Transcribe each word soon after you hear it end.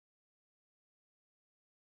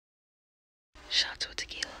Shot to a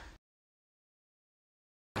tequila.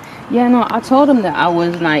 Yeah, no, I told them that I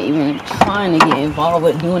was not even trying to get involved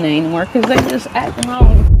with doing it anymore because they just acting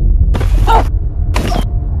wrong. Oh.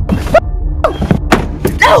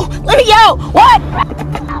 No! Let me go! What?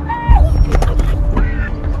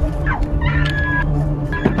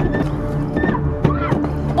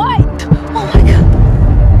 What? Oh my god.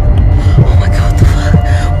 Oh my god, what the fuck?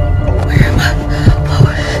 Where am I? Oh.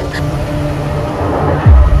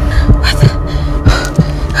 What the?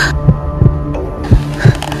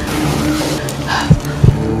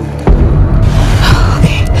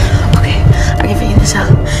 Okay. I can figure this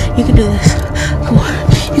out. You can do this. Come on.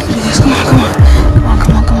 You can do this. Come on.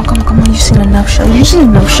 Come on. You've seen enough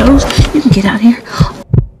shows. You can get out here.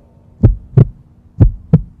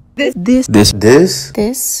 This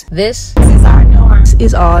is our norm.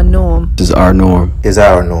 Is our norm. Is our norm. Is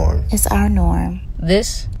our norm. Is our norm.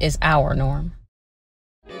 This is our norm.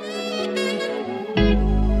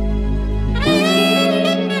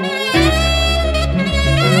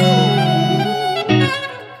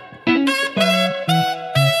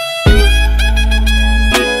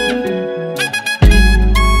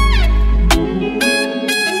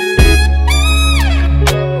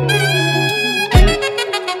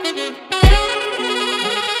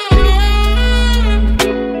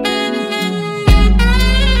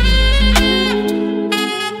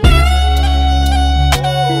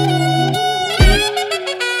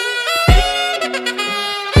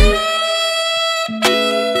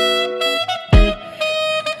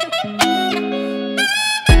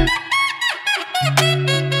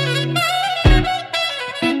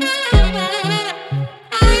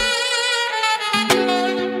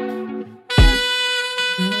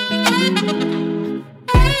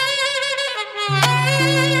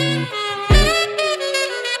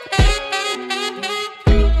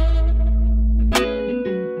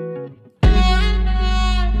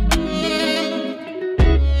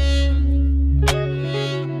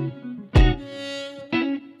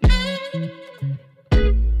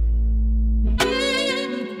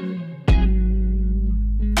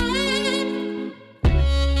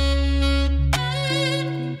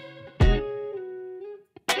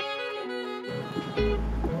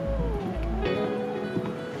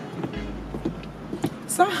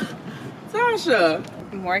 Sasha.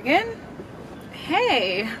 Morgan?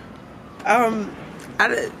 Hey.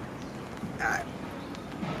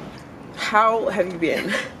 How have you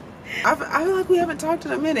been? I feel like we haven't talked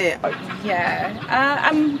in a minute. Yeah.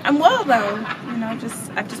 I'm well though. You know,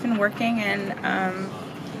 I've just been working and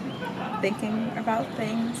thinking about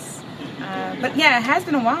things. But yeah, it has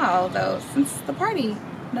been a while though since the party.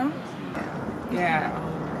 No? Yeah.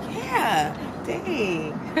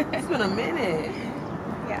 Dang. It's been a minute.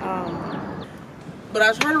 Yeah. But I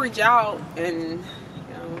was trying to reach out and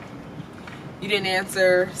you didn't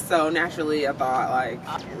answer, so naturally I thought like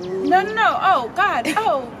No. Oh God.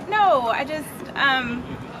 Oh no. I just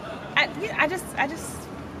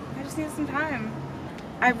needed some time.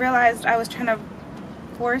 I realized I was trying to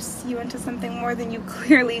force you into something more than you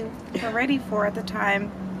clearly were ready for at the time.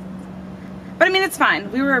 But I mean, it's fine.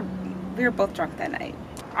 We were both drunk that night.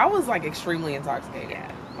 I was like extremely intoxicated.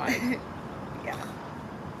 Yeah. Like yeah.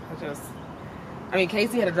 I mean,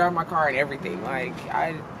 Casey had to drive my car and everything. Like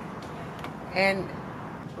I'm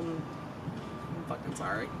fucking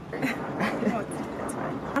sorry. No, it's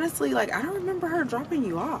fine. Honestly, like I don't remember her dropping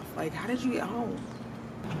you off. Like, how did you get home?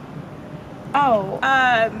 Oh,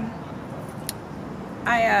 I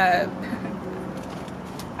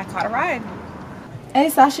caught a ride. Hey,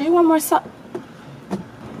 Sasha, you want more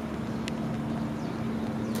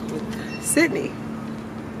Sydney.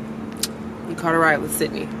 You caught a ride with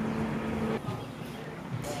Sydney.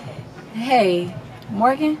 Hey,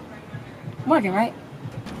 Morgan? Morgan, right?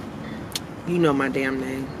 You know my damn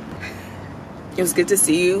name. It was good to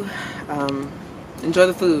see you. Enjoy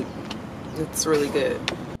the food. It's really good.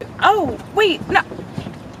 Oh, wait, no.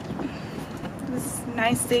 It was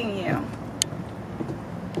nice seeing you.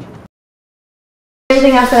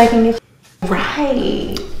 Anything else that I can get?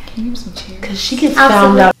 Right. Can you give me some cheers? Because she gets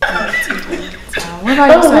found out. What about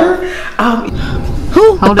yourself?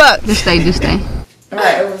 Who? Hold up. Just stay.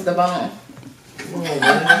 Alright, it was the bone. I'm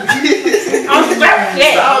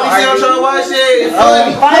trying to watch it.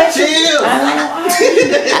 Chill. I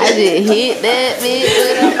just hit that bitch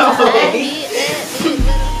with a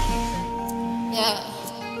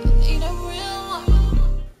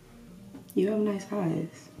You have nice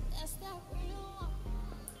eyes.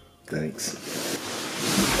 Thanks.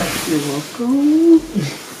 You're welcome.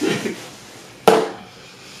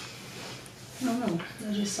 I don't know.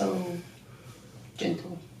 You're just so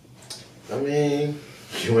gentle. I mean,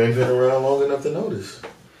 You ain't been around long enough to notice.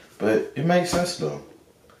 But it makes sense though.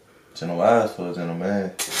 Gentle eyes for a gentle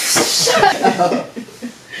man.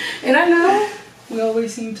 And I know we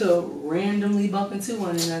always seem to randomly bump into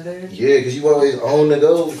one another. Yeah, because you always on the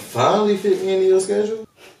go. Finally fit me into your schedule.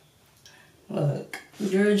 Look,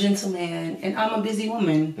 you're a gentleman and I'm a busy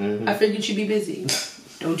woman. Mm-hmm. I figured you'd be busy.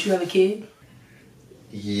 Don't you have a kid?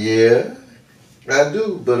 Yeah, I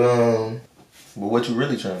do. But what you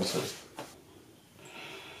really trying to say?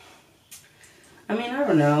 I mean, I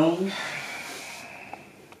don't know.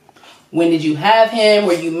 When did you have him?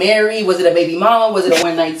 Were you married? Was it a baby mama? Was it a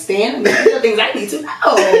one-night stand? I mean, these are things I need to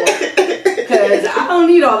know. Because I don't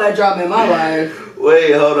need all that drama in my life.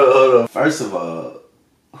 Wait, hold on. First of all,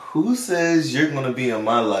 who says you're going to be in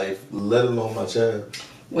my life, let alone my child?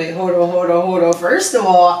 Wait, hold on. First of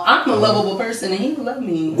all, I'm a lovable person and he would love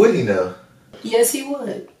me. Would he now? Yes, he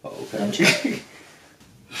would. Oh, okay. Don't you?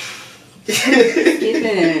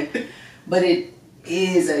 But it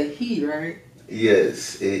is a he, right?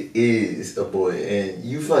 Yes, it is a boy. And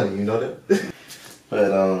you funny, you know that?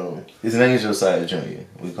 But his name is Josiah Jr.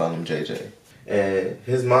 We call him JJ. And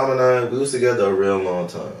his mom and I, we was together a real long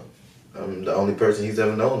time. I'm the only person he's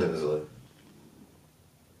ever known in his life.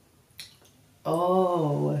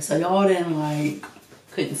 Oh, so y'all didn't like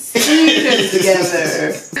conceive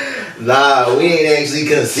together. Nah, we ain't actually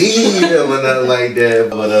conceived him or nothing like that.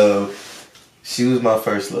 But she was my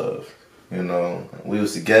first love. You know, we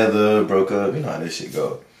was together, broke up. You know how this shit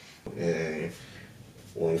go. And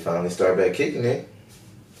when we finally started back kicking it,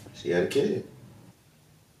 she had a kid.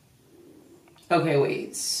 Okay,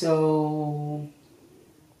 wait. So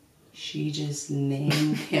she just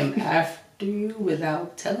named him after you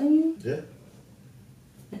without telling you? Yeah.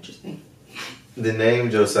 Interesting. The name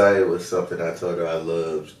Josiah was something I told her I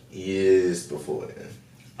loved years before then.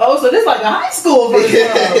 Oh, so this like a high school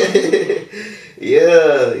version.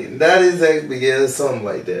 Yeah, not exactly, yeah, something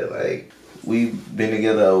like that. Like, we've been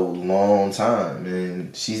together a long time,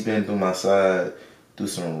 and she's been through my side through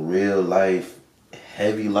some real life,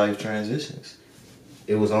 heavy life transitions.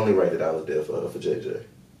 It was only right that I was there for JJ.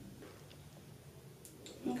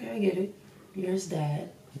 Okay, I get it. You're his dad.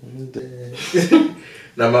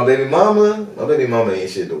 Now my baby mama ain't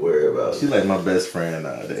shit to worry about. She's like my best friend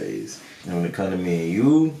nowadays. And when it comes to me and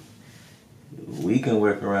you, we can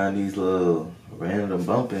work around these little random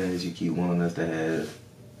bumpings you keep wanting us to have.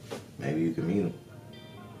 Maybe you can meet them.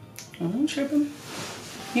 I'm tripping.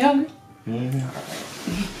 You hungry? Mm-hmm.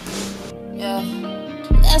 Yeah,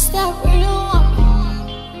 that's that real woman.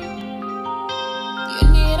 You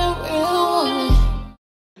need a real woman.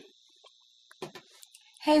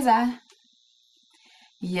 Hey, Zai.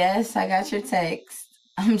 Yes, I got your text.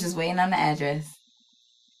 I'm just waiting on the address.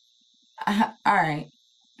 All right.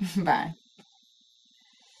 Bye.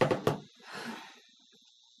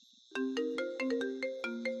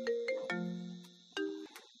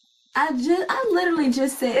 I literally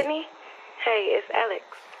just said... Sydney? Hey, it's Alex.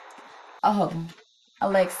 Oh,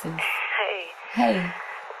 Alexis. Hey. Hey.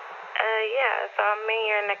 Yeah, so I'm in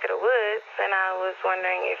your neck of the woods, and I was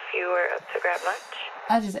wondering if you were up to grab lunch.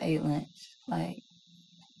 I just ate lunch, like,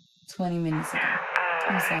 20 minutes ago.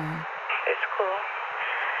 I'm sorry. It's cool.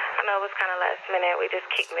 I know it was kind of last minute. We just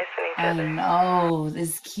keep missing each other. I know.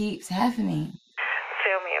 This keeps happening.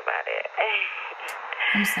 Tell me about it.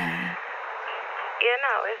 I'm sorry. Yeah,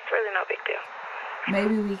 no, it's really no big deal.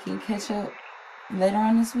 Maybe we can catch up later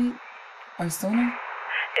on this week? Or sooner?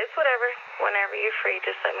 It's whatever. Whenever you're free,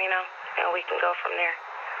 just let me know, and we can go from there.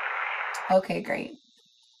 Okay, great.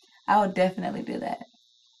 I will definitely do that.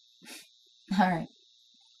 All right.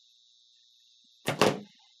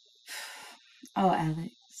 Oh,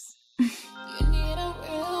 Alex. You need a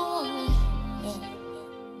real woman.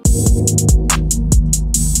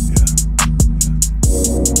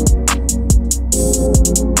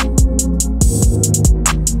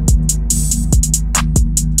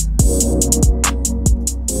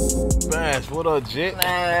 What up, Jit?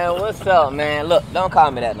 Man, what's up, man? Look, don't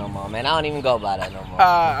call me that no more, man. I don't even go by that no more.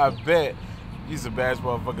 I bet. You some bad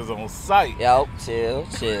motherfuckers on sight. Yo, chill.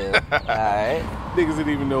 Alright. Niggas didn't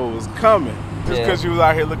even know it was coming. Just Yeah. because you was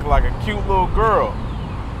out here looking like a cute little girl.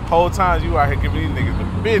 Whole time you out here giving these niggas the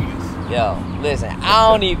business. Yo, listen, I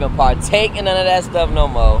don't even partake in none of that stuff no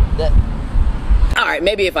more. Alright,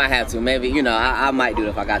 maybe if I have to. Maybe, you know, I might do it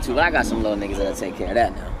if I got to. But I got some little niggas that'll take care of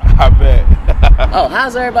that now. I bet. Oh,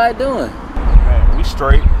 how's everybody doing? Man, we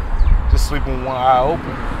straight. Just sleeping with one eye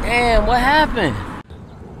open. Damn, what happened?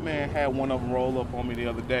 Man, had one of them roll up on me the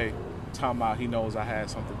other day, talking about he knows I had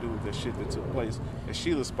something to do with the shit that took place at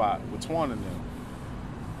Sheila's spot with Twan and them.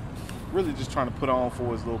 Really just trying to put on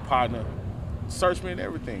for his little partner searched me and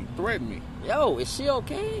everything, threatened me. Yo, is she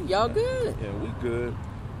okay? Y'all good? Yeah, we good.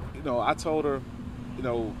 You know, I told her, you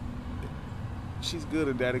know, she's good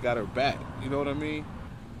and daddy got her back. You know what I mean?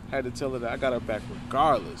 Had to tell her that I got her back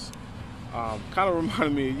regardless. Kind of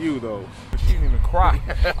reminded me of you, though. She didn't even cry.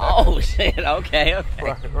 Oh, shit. Okay.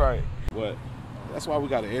 Right. But that's why we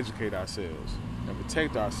got to educate ourselves and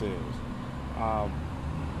protect ourselves.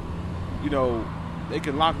 You know, they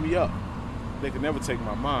can lock me up. They can never take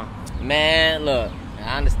my mind. Man, look,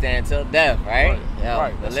 I understand till death, right? Yo,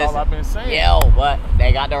 Right. but That's all I've been saying. Yo, but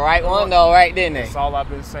they got the right one, though, right, didn't they? That's all I've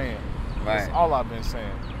been saying. Right. That's all I've been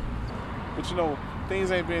saying. But, you know,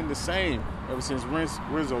 things ain't been the same ever since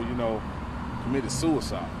Rizzo, you know, committed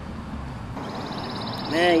suicide.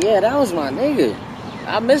 Man, yeah, that was my nigga.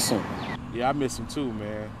 I miss him. Yeah, I miss him too,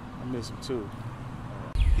 man. I miss him too.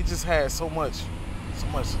 He just had so much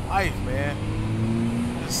life, man.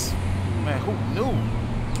 Man, who knew?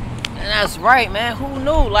 And that's right, man. Who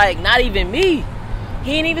knew? Like, not even me.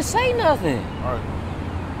 He didn't even say nothing. All right.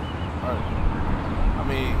 I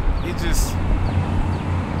mean, he just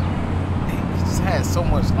had so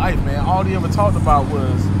much life, man. All he ever talked about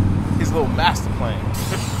was his little master plan.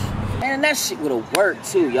 Man, that shit would have worked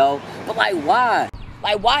too, yo. But like, why?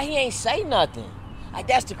 Like, why he ain't say nothing? Like,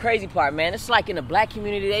 that's the crazy part, man. It's like in the black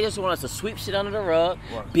community, they just want us to sweep shit under the rug,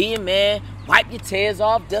 be a man, wipe your tears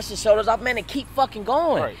off, dust your shoulders off, man, and keep fucking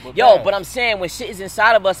going. Right, but I'm saying when shit is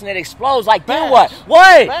inside of us and it explodes, like, then what?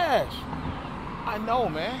 What? Bash. I know,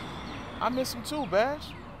 man. I miss him too, Bash.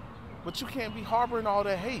 But you can't be harboring all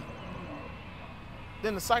that hate.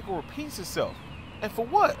 Then the cycle repeats itself. And for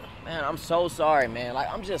what? Man, I'm so sorry, man. Like,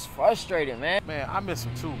 I'm just frustrated, man. Man, I miss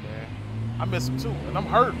him too, man. I miss him too, and I'm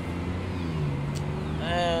hurt.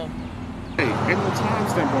 Man. Hey, ain't no time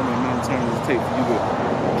stamp on the amount of time it'll take for you to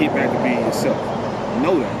get back to being yourself. You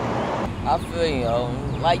know that. I feel you, yo.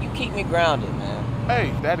 Like, you keep me grounded, man.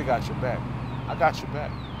 Hey, daddy got your back. I got your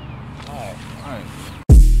back. All right. All right.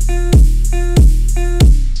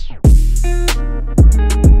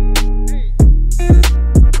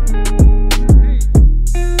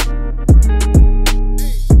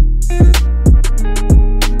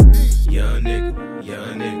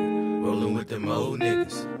 Young nigga, rolling with them old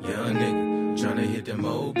niggas. Young nigga, tryna hit them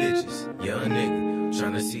old bitches. Young nigga,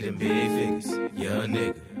 tryna see them big figures. Young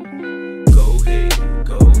nigga, go ahead,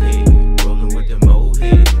 rolling with them old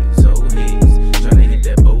heads, tryna hit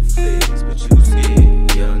that both flicks, but you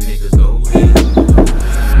scared. Young niggas, go ahead.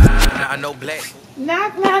 Nah, I know black.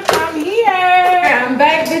 Knock, knock, I'm here. I'm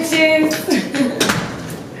back, bitches.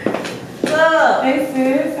 Look. Hey,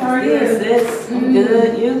 sis. How are you? Sis. I'm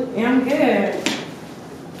good. You? Yeah, I'm good.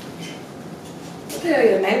 What the hell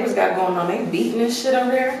your neighbors got going on? They beating and shit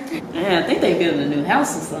over there? Yeah, I think they building a new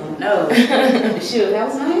house or something. No. Shit, that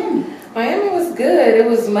was Miami. Miami was good. It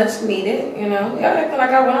was much needed, you know. Y'all acting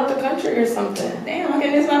like I went out the country or something. Damn,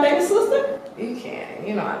 okay, this my baby sister? You can't.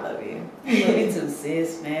 You know I love you. I love you too,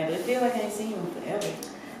 sis, man. But I feel like I ain't seen you in forever.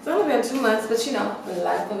 It's only been 2 months, but you know, the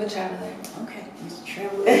life of a traveler. Okay, Mr.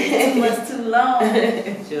 Traveler. 2 months too long.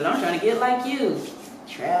 Shit, I'm trying to get like you.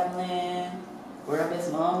 Traveling, wear up at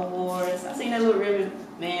some awards. I seen that little ribbon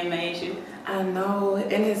man made you. I know,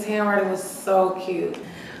 and his handwriting was so cute.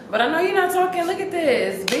 But I know you're not talking. Look at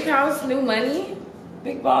this. Big house, new money.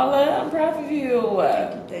 Big baller. I'm proud of you.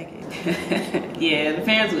 Thank you. Yeah, the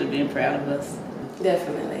fans would have been proud of us.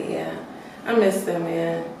 Definitely, yeah. I miss them,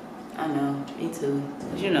 man. I know, me too.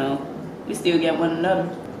 But you know, we still got one another.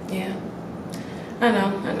 Yeah. I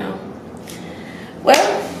know. Well,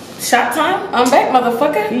 shot time. I'm back,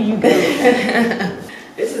 motherfucker. Here you go.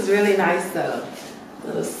 This is really nice, though.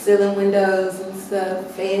 Little ceiling windows and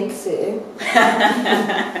stuff. Fancy.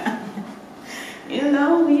 You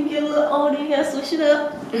know, when you get a little older, you gotta switch it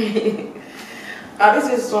up. Oh, these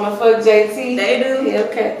just wanna fuck JT. They do. Yeah,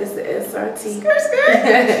 okay, this is the SRT. Skirt.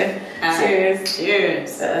 Cheers.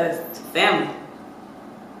 Cheers. To family.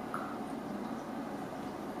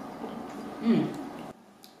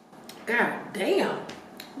 God damn.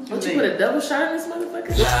 Don't you put a double shot in this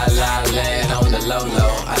motherfucker? La la land on the low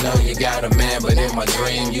low. I know you got a man, but in my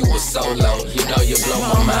dream you was solo. You know you blow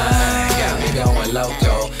my mind, got me going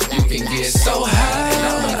loco. You can get so high and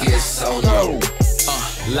I'ma get so low.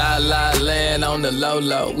 La la land on the low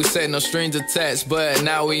low. We say no strings attached, but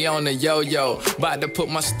now we on the yo-yo. About to put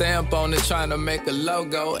my stamp on it, trying to make a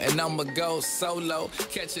logo, and I'ma go solo.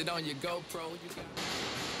 Catch it on your GoPro.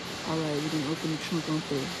 Alright, we're gonna open the trunk on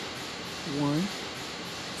 3. 1,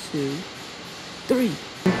 2, 3.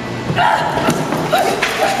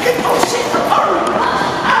 Oh shit!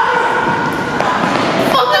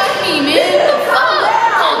 Fuck with me, man. What the fuck?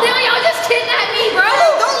 Calm down, y'all just kidnapped me, bro.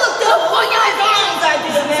 Don't look the fuck y'all doing.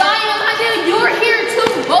 Zion, I did. You're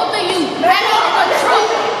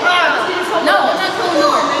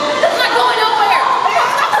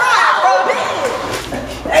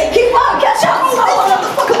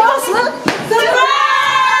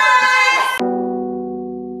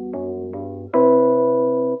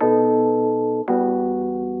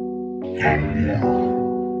Yeah,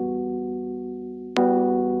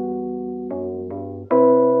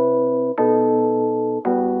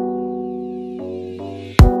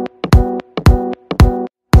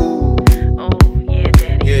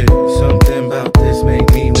 something about this make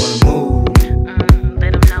me wanna move.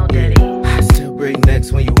 Let him know, daddy. I still break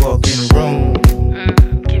necks when you walk in the room.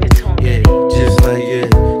 Give it to him. Yeah,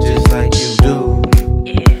 just like you do.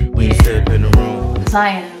 When you step in the room.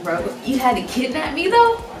 Zion, bro, you had to kidnap me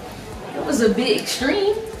though? It was a bit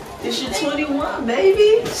extreme. It's your 21,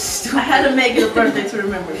 baby. I had to make it a birthday to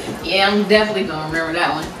remember. Yeah, I'm definitely gonna remember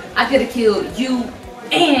that one. I could have killed you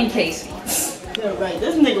and Casey. Yeah, right.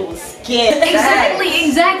 This nigga was scared.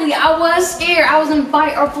 Exactly. I was scared. I was in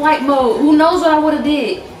fight or flight mode. Who knows what I would have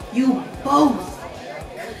did? You both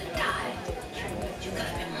could have died. You could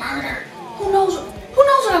have been murdered. Who knows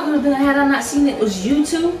what I would have been had I not seen it was you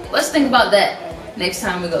two? Let's think about that next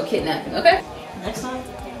time we go kidnapping, okay? Next time?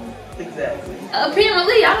 Exactly.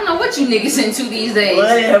 Apparently, I don't know what you niggas into these days.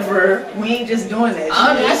 Whatever. We ain't just doing that.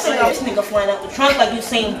 I'm I just think saying. this nigga flying out the trunk like you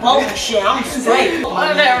saying boat and shit. I'm straight.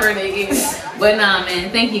 Whatever, niggas. But nah, man.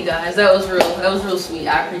 Thank you guys. That was real sweet.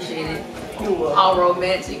 I appreciate it. You're welcome. All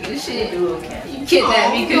romantic and shit. You're okay. You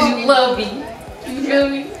kidnapped me because you love me. You feel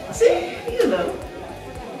me? See, you know.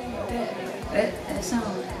 That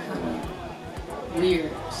sounds kind of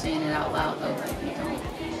weird saying it out loud though. Like you don't.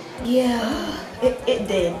 Yeah, it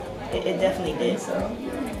did. It definitely did. So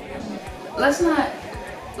Let's not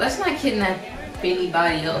kidnap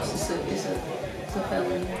anybody else. It's a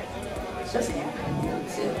felony. just you.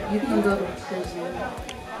 You can go to prison.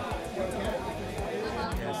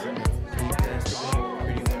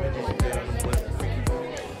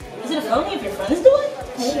 Is it a felony if your friend is doing it?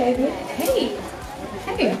 Hey, baby.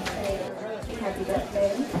 Hey. Happy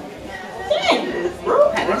birthday. Dang,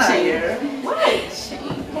 bro. Had a chair. What?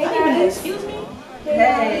 Hey guys. Excuse me.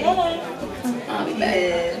 Hey. I'll be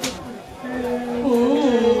back.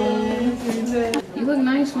 You look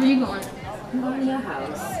nice. Where you going? I'm going to your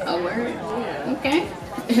house. Oh, word? Yeah. Okay.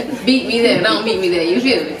 Beat me there. Don't meet me there. You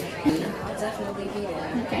feel me? I'll definitely be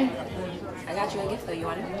there. Okay. I got you a gift for you.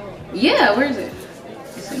 Want it? Yeah, where is it?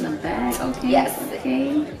 It's in the bag. Okay. Yes.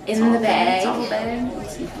 Okay. In the bag. It's all bag.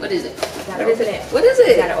 Let's see. What is it? What is it? What is it?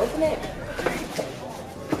 You gotta open it.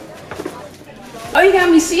 Oh, you got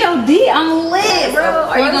me COD. I'm lit, bro.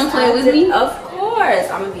 Are you gonna play with me? Of course.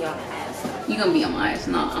 I'm gonna be on the ass. You gonna be on my ass?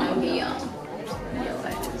 No, I'm gonna be on your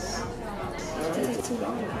ass. It takes too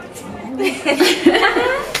long.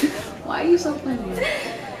 Why are you so funny?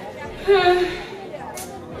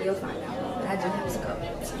 You'll find out. But I do have to go.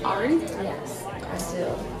 Already? Yes, I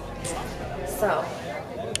still. So,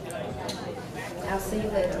 I'll see you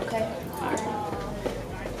later, okay?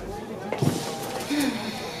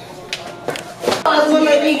 Oh, what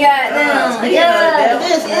make me got down? Yeah.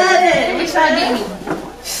 Which side gave me?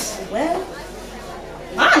 Well,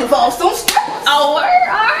 mine involves some strip. Oh, word.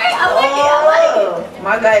 All right. I like it.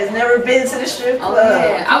 My guy has never been to the strip club. Oh,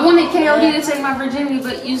 yeah. I wanted KOD to take my virginity,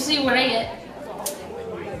 but you see where they at.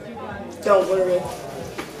 Don't worry.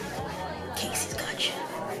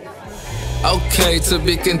 Okay, to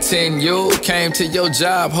be continued. Came to your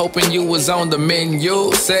job hoping you was on the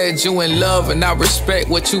menu. Said you in love and I respect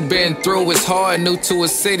what you been through. It's hard, new to a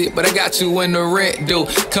city, but I got you in the rent due.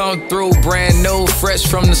 Come through, brand new, fresh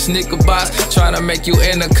from the sneaker box. Trying to make you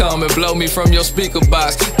intercom and blow me from your speaker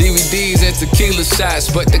box. DVDs and tequila shots,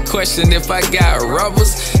 but the question if I got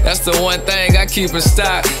rubbers, that's the one thing I keep in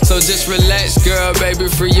stock. So just relax, girl, baby,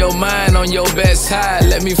 free your mind on your best high.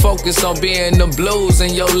 Let me focus on being the blues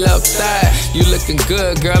in your left thigh. You looking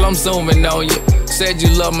good, girl, I'm zooming on you. Said you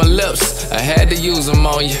love my lips, I had to use them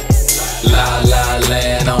on you. La la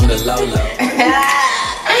land on the low low.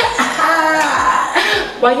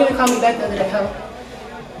 Why you gonna call me back the other day, ho?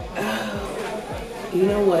 You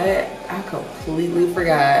know what? I completely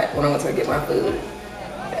forgot when I went to get my food.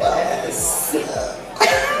 Yes.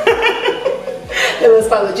 It was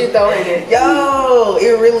so legit though, ain't it? Yo,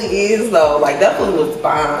 it really is though. Like that food was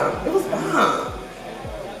bomb. It was bomb.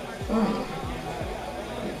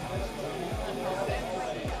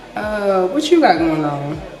 What you got going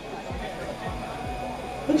on?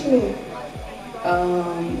 What you mean?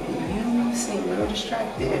 You seem real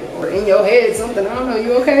distracted. Or in your head something, I don't know,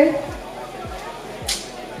 you okay?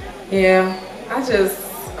 Yeah, I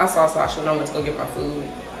saw Sasha and I went to go get my food.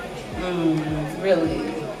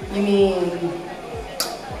 Really? You mean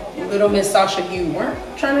little Miss Sasha you weren't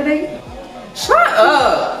trying to date? Shut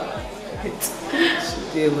up! She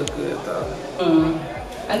did look good though.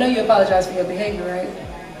 I know you apologize for your behavior, right?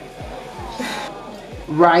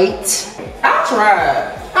 Right. I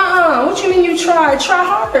tried. What you mean you tried? Try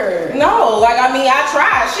harder. No, like I mean I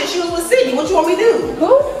tried. Shit, she was with Sydney. What you want me to do?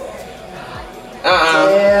 Who?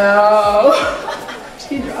 Damn.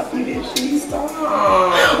 She dropped you, did she? Stop.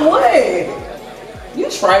 What? You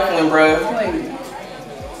trifling, bruh. Wait.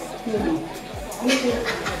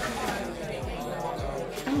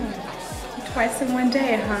 Twice in one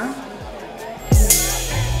day, huh?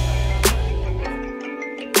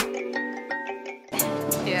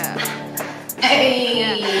 Yeah. Hey.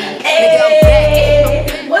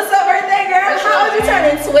 What's up, birthday girl? How old you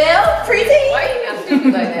turning? 12? Preteen? Why you gotta do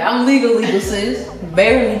me like that? I'm legal, sis.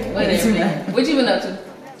 Barely. Whatever. What you been up to?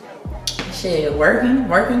 Shit,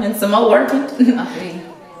 working, and some more working.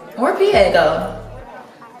 Where PA go?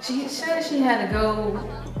 She said she had to go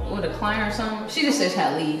with a client or something. She just said she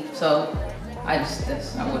had to leave, so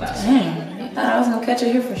that's not what I said. Dang, I thought I was gonna catch her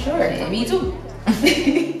here for sure. Yeah, me too.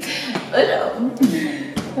 But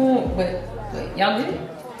y'all good?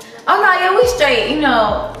 Oh no, yeah, we straight. You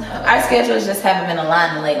know, our schedules just haven't been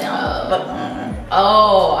aligning lately.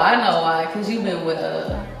 Oh, I know why. Cause you've been with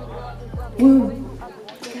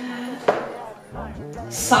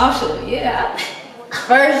Sasha. Yeah.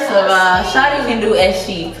 First of all, Shawty can do as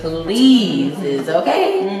she pleases,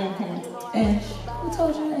 okay? And who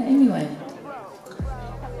told you that anyway?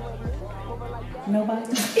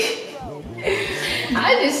 Nobody.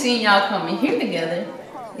 I just seen y'all coming here together.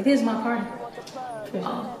 It is my party.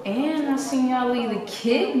 Oh, and I seen y'all leave the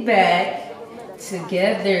kickback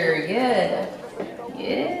together. Yeah.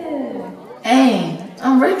 Hey,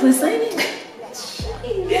 I'm reckless, ain't it?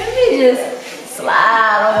 Let me just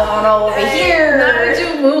slide on over here. Not that you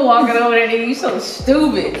moonwalking over there, nigga. You so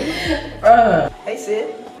stupid. Hey,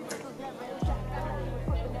 Sid.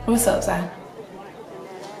 What's up, Si?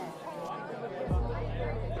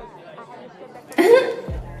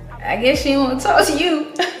 I guess she don't want to talk to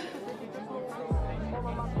you.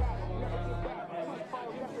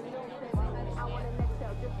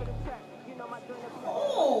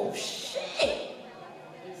 Oh shit!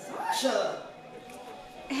 Sasha!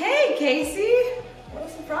 Hey, Casey. What a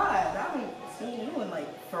surprise. I haven't seen you in like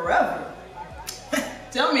forever.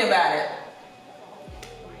 Tell me about it.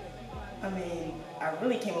 I mean, I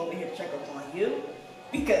really came over here to check up on you.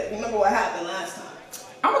 Because remember what happened last time?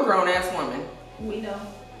 I'm a grown ass woman. We know.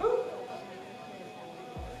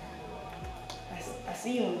 I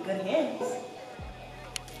see you in good hands.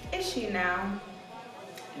 Is she now?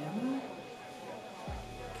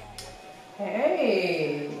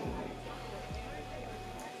 Hey.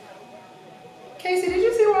 Casey, did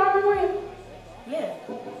you see where Aubrey went? Yeah,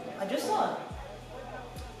 I just saw it.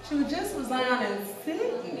 She just was on in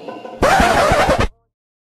Sydney.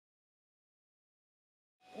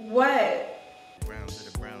 What? Brown to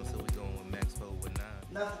the brown, so we going with Maxwell with 9.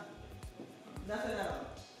 Nothing at all.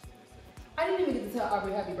 I didn't even get to tell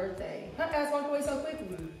Aubrey happy birthday. Her ass walked away so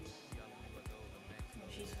quickly.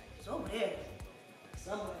 She's over there.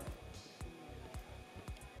 Somewhere.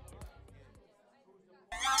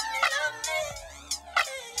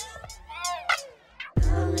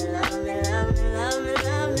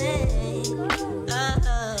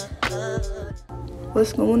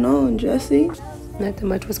 What's going on, Jesse? Nothing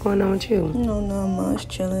much. What's going on with you? No, not much.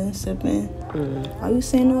 Chilling, sipping. Are you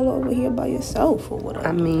sitting all over here by yourself or whatever?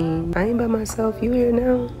 I mean, I ain't by myself. You here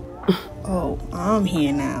now? Oh, I'm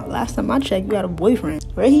here now. Last time I checked, you had a boyfriend.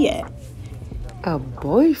 Where he at? A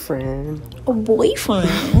boyfriend? A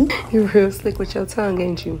boyfriend? You real slick with your tongue,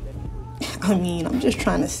 ain't you? I mean, I'm just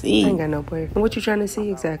trying to see. I ain't got no boyfriend. What you trying to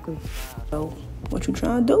see exactly? So, what you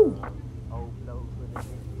trying to do?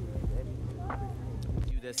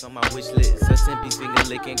 That's on my wish list. So simply finger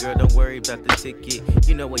licking, girl, don't worry about the ticket.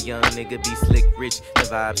 You know a young nigga be slick rich. The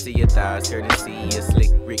vibe, see your thighs, heard and see your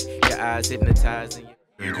slick Rick. Your eyes hypnotizing.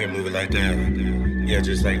 You can't move it like that. Yeah,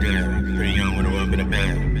 just like that. Pretty young with a rump in the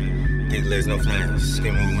bag. Thick legs, no flaps.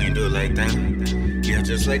 Can't move when you do it like that. Yeah,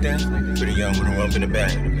 just like that. Pretty young with a rump in the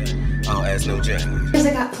bag. All ass, no jack. Because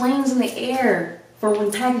they got planes in the air for when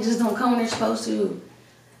packages don't come when they're supposed to.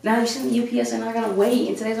 Now you send the UPS and I gotta wait.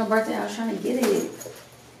 And today's my birthday. I was trying to get it.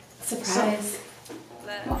 Surprise.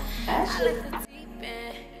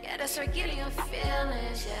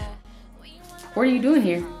 What are you doing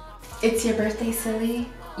here? It's your birthday, silly.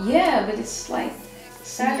 Yeah, but it's like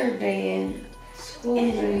Saturday and school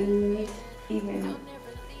and even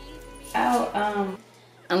out.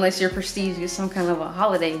 Unless your prestige gets some kind of a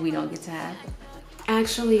holiday we don't get to have.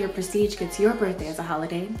 Actually, your prestige gets your birthday as a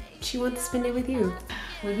holiday. She wants to spend it with you.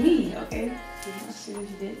 With me, okay. I see what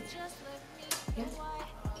you did. Yeah.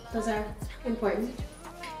 Those are important.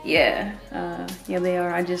 Yeah, yeah, they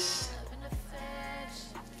are. I just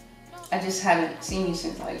haven't seen you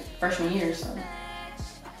since like freshman year, so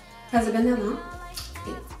Has it been that long?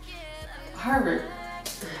 Harvard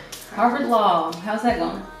Law. How's that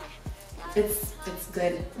going? It's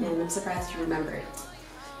good, and I'm surprised you remember it.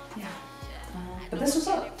 Yeah. But this was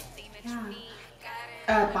up.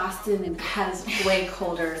 Yeah. Boston has way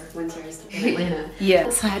colder winters than Atlanta. Yeah.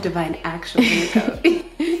 So I had to buy an actual winter coat.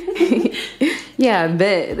 Yeah, I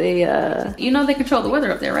bet. They, you know they control the weather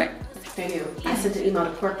up there, right? I do. I sent an email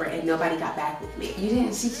to corporate and nobody got back with me. You didn't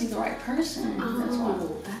CC the right person.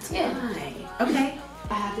 Oh, that's why. Okay.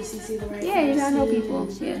 I have to CC the right person. Yeah, you gotta know people.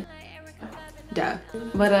 Yeah. Duh.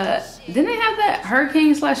 But, didn't they have that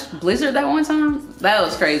hurricane / blizzard that one time? That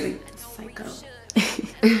was crazy. Psycho.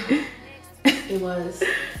 It was.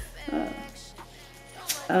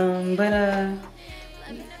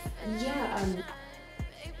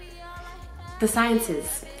 The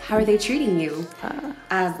sciences. How are they treating you?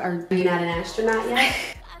 Are you not an astronaut yet?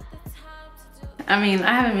 I mean,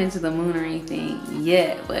 I haven't been to the moon or anything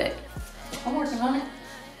yet, but I'm working on it.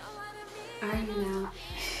 Are you now?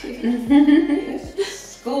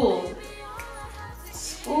 School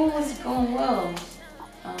is going well.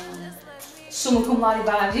 Summa cum laude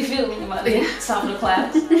vibes, you feel me? About the top of the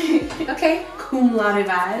class. Okay, cum laude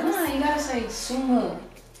vibes. Nah, you gotta say summa.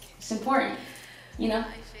 It's important, you know?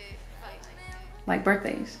 Like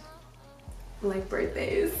birthdays. Like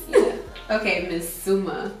birthdays. Yeah. Okay, Miss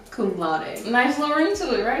Summa cum laude. Nice little ring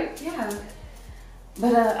to it, right? Yeah.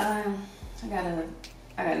 But I gotta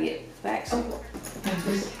get back. So.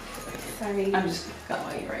 Sorry. I'm just gonna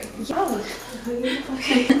while you're right. Oh.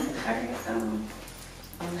 Okay. Alright.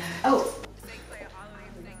 Oh.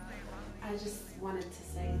 I just wanted to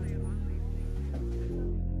say.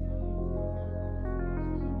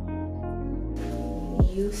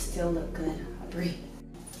 You still look good, Aubrey.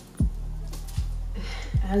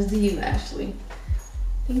 As do you, Ashley.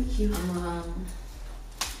 Thank you.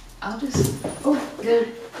 I'll just. Oh, good.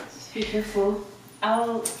 Be careful.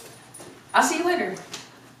 I'll see you later.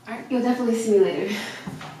 All right. You'll definitely see me later.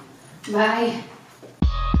 Bye.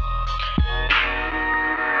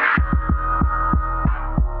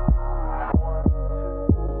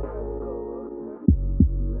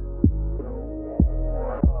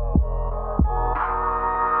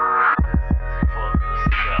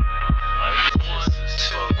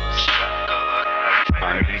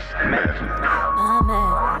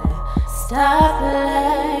 Stop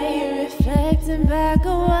reflecting back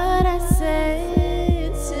on what I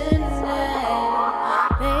said tonight.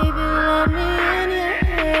 Baby, let me in your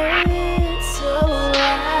head so I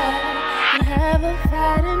can have a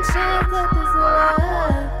fighting chance at this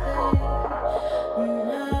love thing.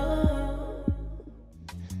 No.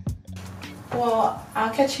 Well,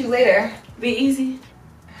 I'll catch you later. Be easy.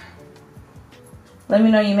 Let me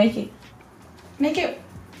know you make it. Make it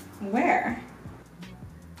where?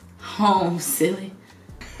 Home, silly.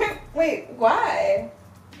 Wait, why?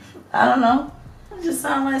 I don't know. It just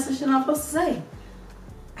sounds like some shit I'm supposed to say.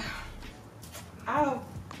 I'll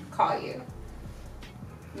call you.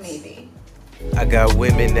 Maybe. I got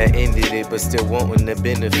women that ended it, but still wanting the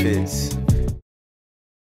benefits.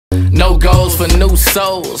 No goals for new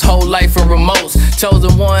souls, whole life in remotes.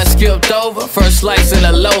 Chosen one, skipped over, first slice in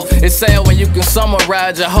a loaf. It's sad when you can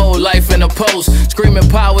summarize your whole life in a post. Screaming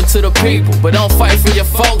power to the people, but don't fight for your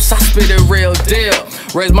folks. I spit it real deal,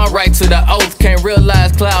 raise my right to the oath. Can't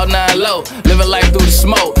realize cloud 9 low, living life through the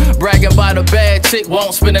smoke. Bragging about a bad chick,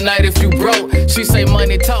 won't spend the night if you broke. She say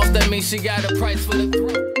money talks, that means she got a price for the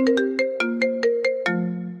throat.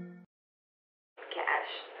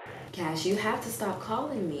 Cash, you have to stop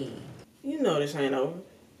calling me. You know this ain't over.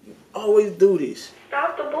 You always do this.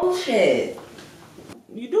 Stop the bullshit.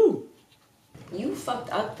 You do. You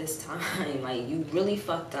fucked up this time. Like, you really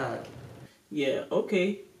fucked up. Yeah,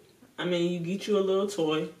 okay. I mean, you get you a little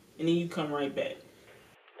toy, and then you come right back.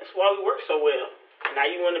 That's why we work so well. Now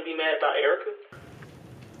you want to be mad about Erica?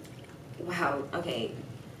 Wow, okay.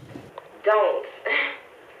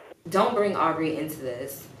 Don't bring Aubrey into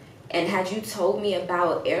this. And had you told me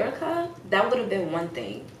about Erica, that would have been one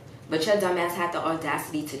thing. But your dumbass had the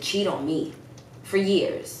audacity to cheat on me for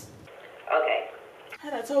years. Okay.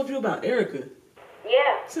 Had I told you about Erica?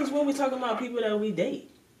 Yeah. Since when we talking about people that we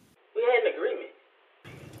date? We had an agreement.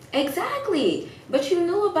 Exactly. But you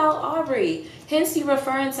knew about Aubrey. Hence you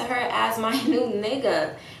referring to her as my new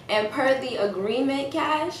nigga. And per the agreement,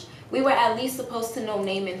 Cash, we were at least supposed to know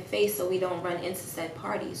name and face so we don't run into said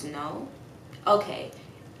parties, no? Okay.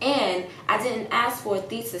 And I didn't ask for a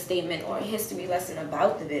thesis statement or a history lesson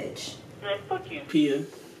about the bitch. Man, fuck you, Pia.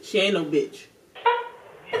 She ain't no bitch.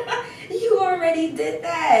 You already did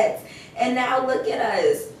that. And now look at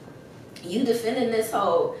us. You defending this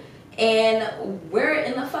hoe. And we're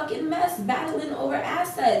in a fucking mess battling over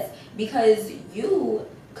assets because you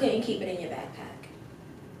couldn't keep it in your backpack.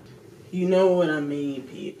 You know what I mean,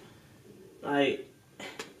 Pete. Like,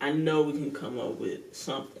 I know we can come up with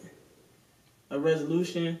something. A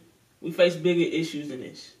resolution. We face bigger issues than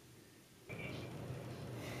this.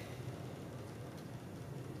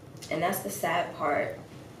 And that's the sad part.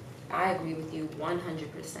 I agree with you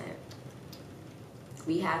 100%.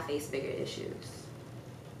 We have faced bigger issues.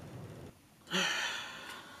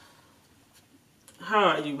 How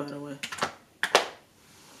are you, by the way?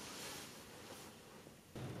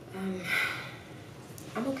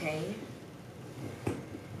 I'm okay.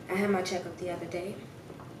 I had my checkup the other day.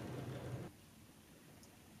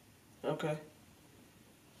 Okay.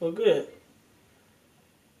 Well, good.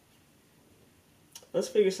 Let's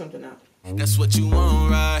figure something out. That's what you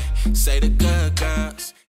want, right? Say the good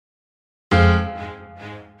girls.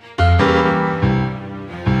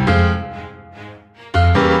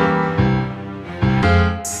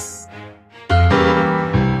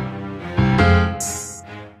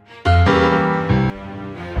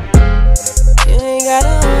 You ain't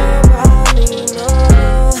gotta worry about me, no,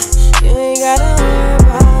 no. You ain't gotta worry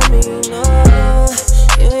about me, no, no.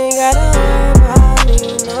 You ain't gotta worry about me,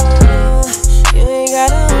 no, no. You ain't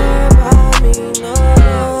gotta worry about me, no,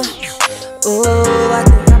 no. Ooh, I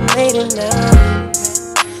think I made it now.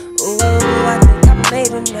 Ooh, I think I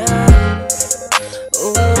made it now.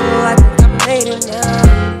 Ooh, I think I made it now.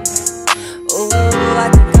 Ooh, I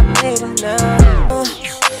think I made it now.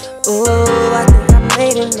 Ooh, I think I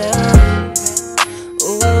made it now.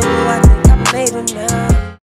 Ooh, I think I made it now.